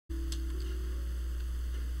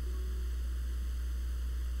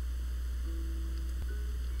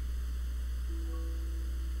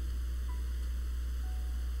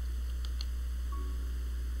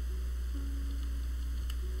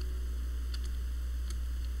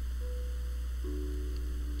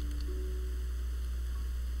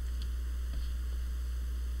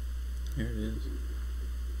Here it is.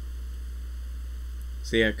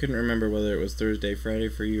 See, I couldn't remember whether it was Thursday, Friday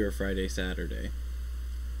for you or Friday, Saturday.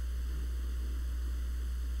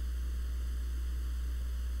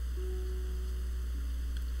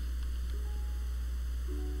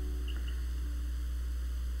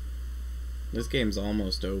 This game's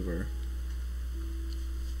almost over.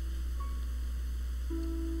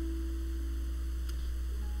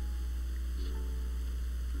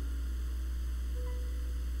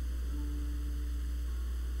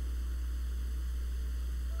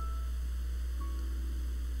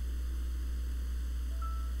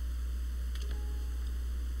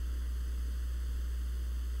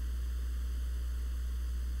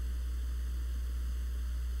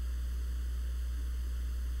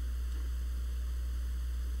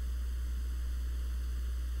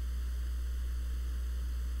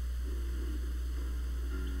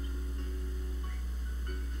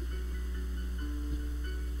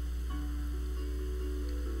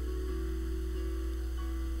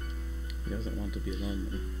 He doesn't want to be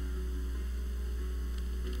lonely.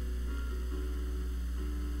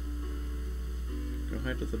 Go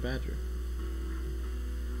hide with the badger.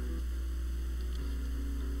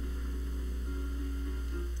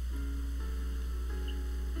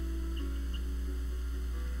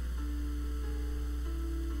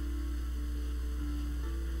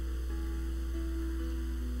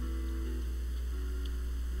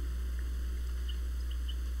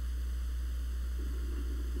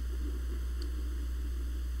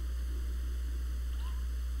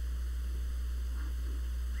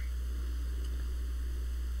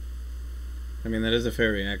 I mean, that is a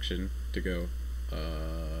fair reaction to go,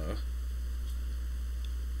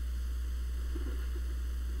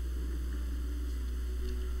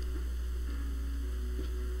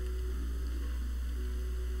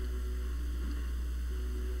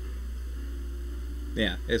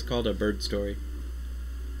 Yeah, it's called A Bird Story.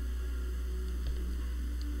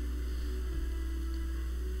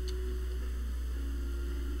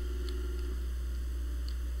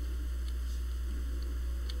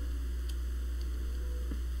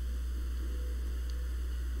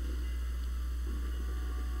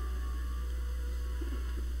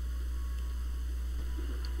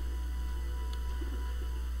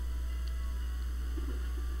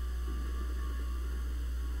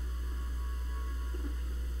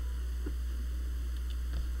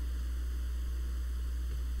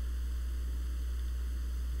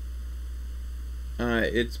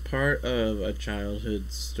 It's part of a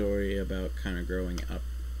childhood story about kind of growing up,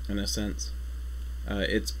 in a sense.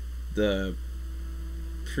 It's the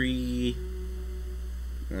pre...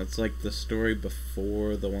 It's like the story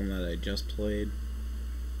before the one that I just played,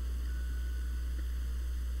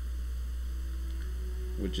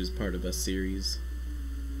 which is part of a series.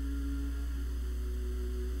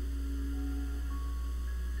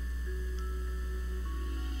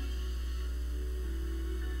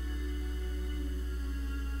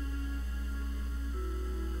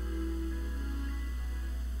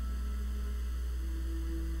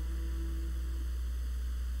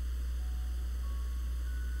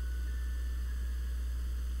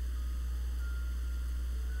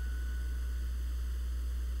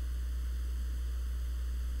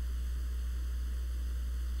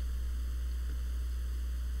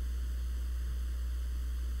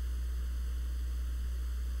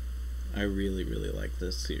 I really, really like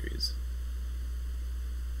this series.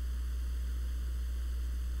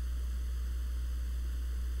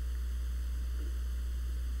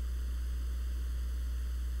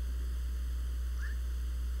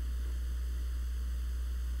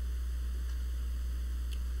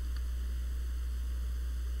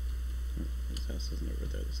 His house isn't over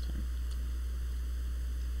there this time.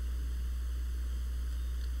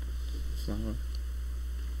 Flower.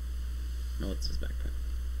 No, it's his backpack.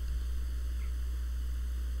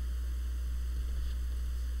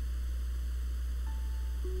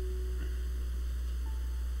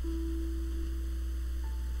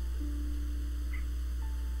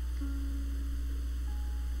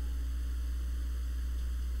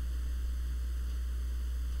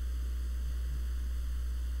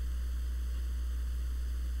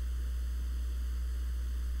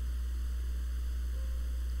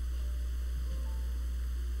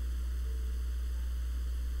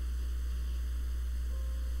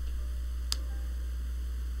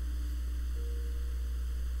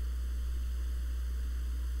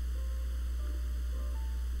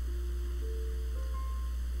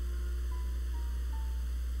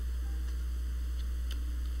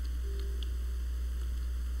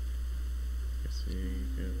 Guess we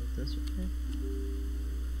go this way.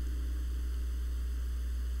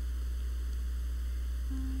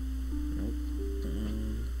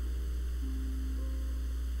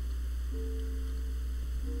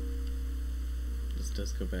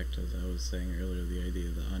 does go back to, as I was saying earlier, the idea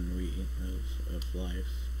of the ennui of life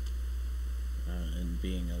and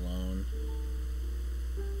being alone.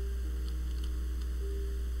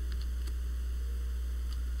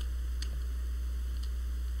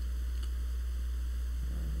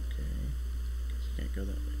 Okay, guess you can't go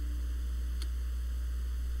that way.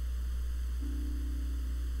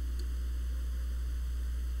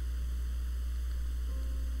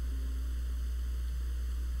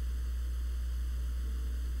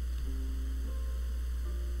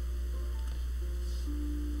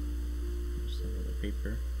 Some of the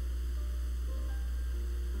paper.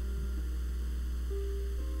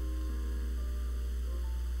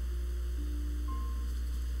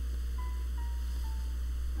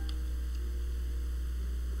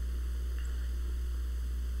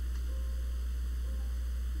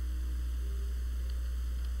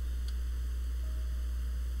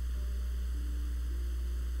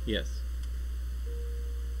 Yes.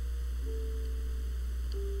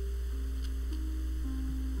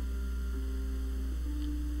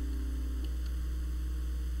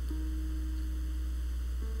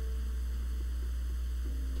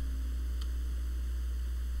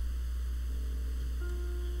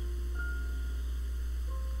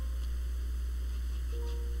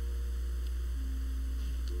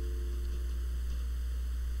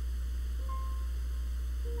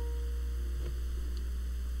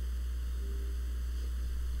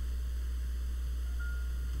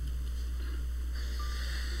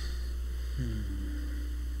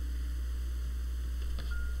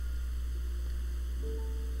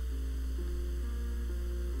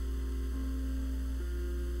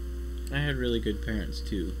 I had really good parents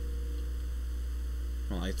too.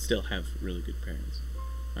 Well, I still have really good parents.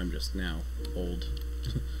 I'm just now old.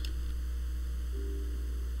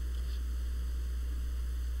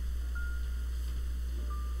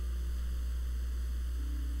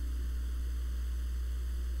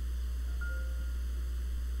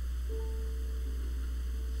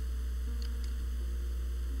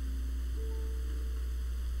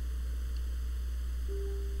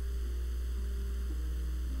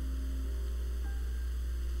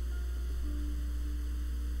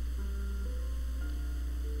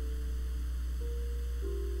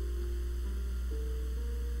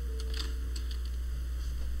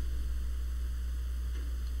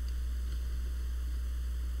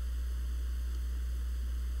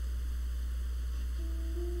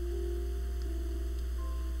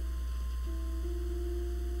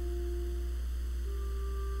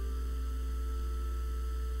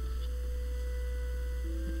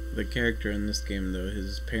 The character in this game, though,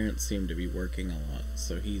 his parents seem to be working a lot,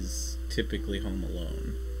 so he's typically home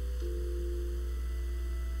alone.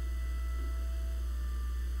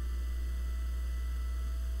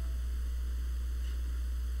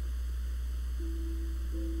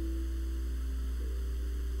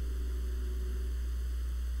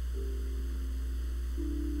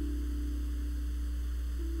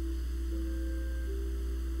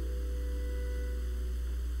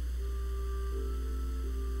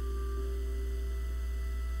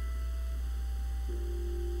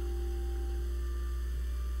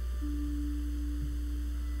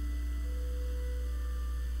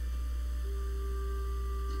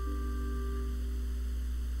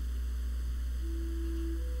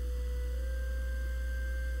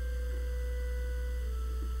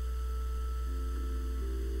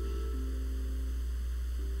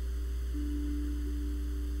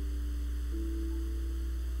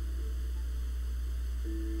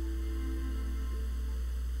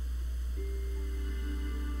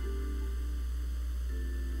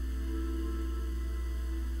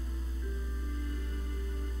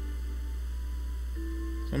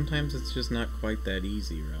 Sometimes it's just not quite that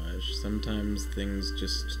easy, Raj. Sometimes things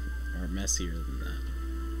just are messier than that.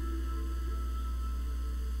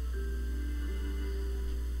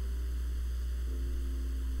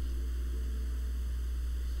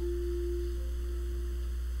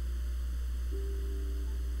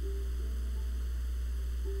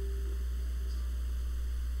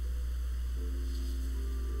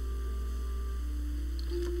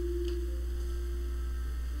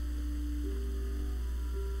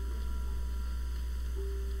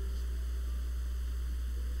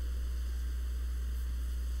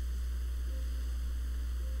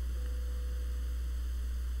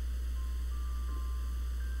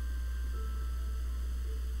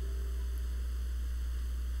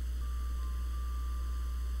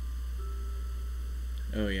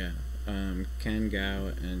 Oh yeah, Ken Gao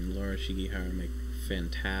and Laura Shigihara make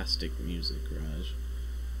fantastic music, Raj.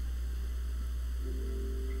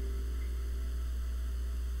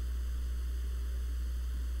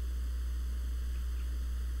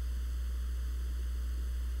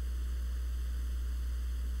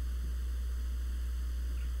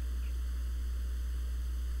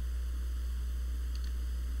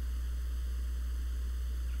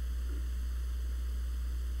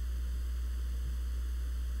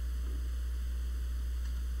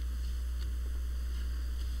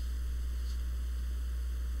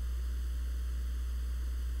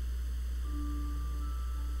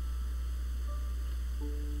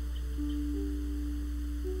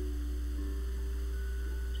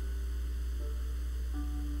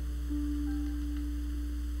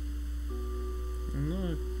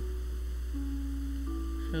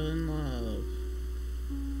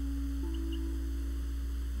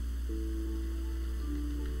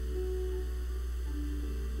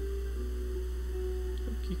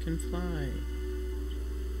 can fly.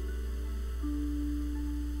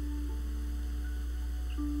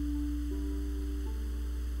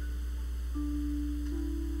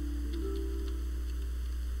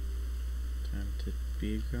 Time to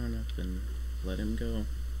be a grown-up and let him go.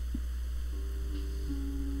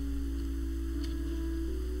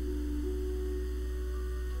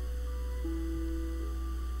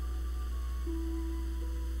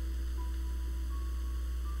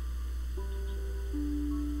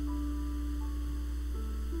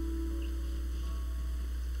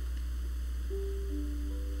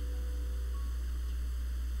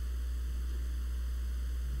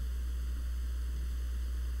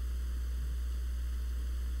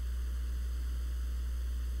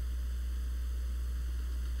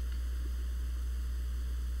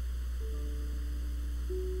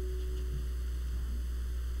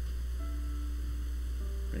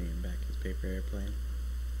 Bringing back his paper airplane.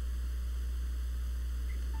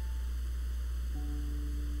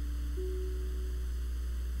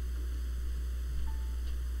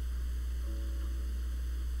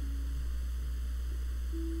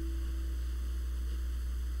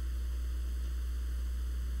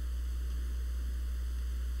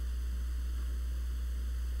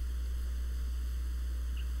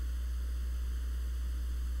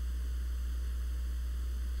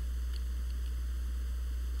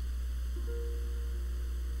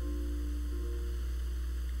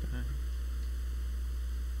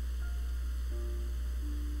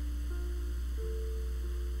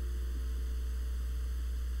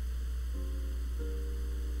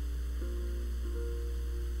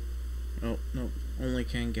 Oh, no, only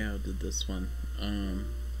Kangao did this one.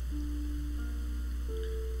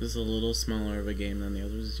 This is a little smaller of a game than the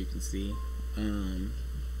others, as you can see.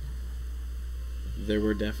 There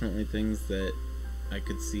were definitely things that I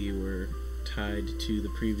could see were tied to the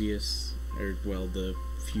previous, or, well, the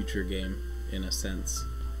future game, in a sense.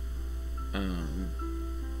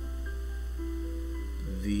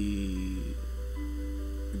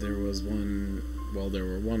 There was one, well, there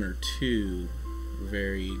were one or two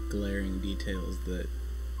very glaring details that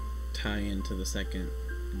tie into the second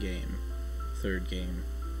game, third game,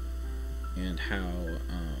 and how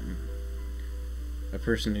a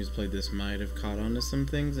person who's played this might have caught on to some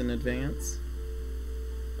things in advance.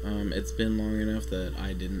 It's been long enough that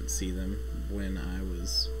I didn't see them when I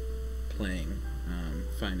was playing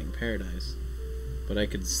Finding Paradise, but I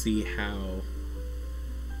could see how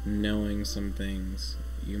knowing some things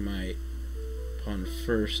you might, upon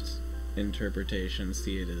first interpretation,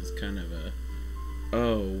 see it as kind of a,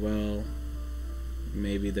 oh, well,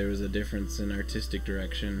 maybe there was a difference in artistic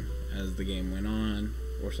direction as the game went on,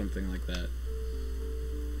 or something like that.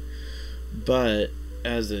 But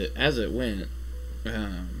as it went,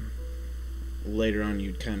 later on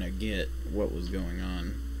you'd kind of get what was going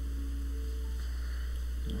on.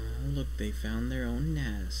 Oh, look, they found their own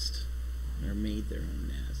nest, or made their own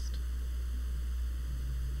nest.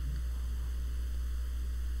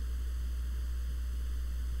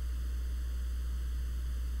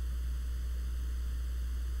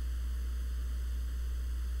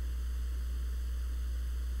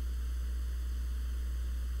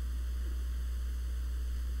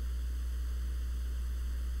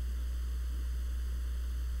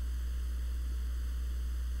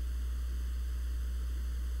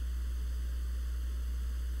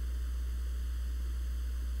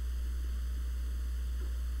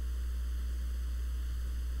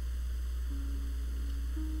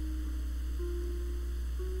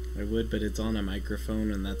 I would, but it's on a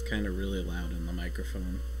microphone, and that's kind of really loud in the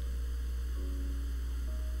microphone.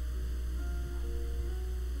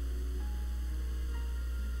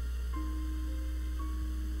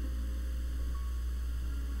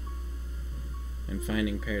 And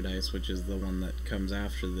Finding Paradise, which is the one that comes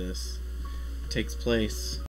after this, takes place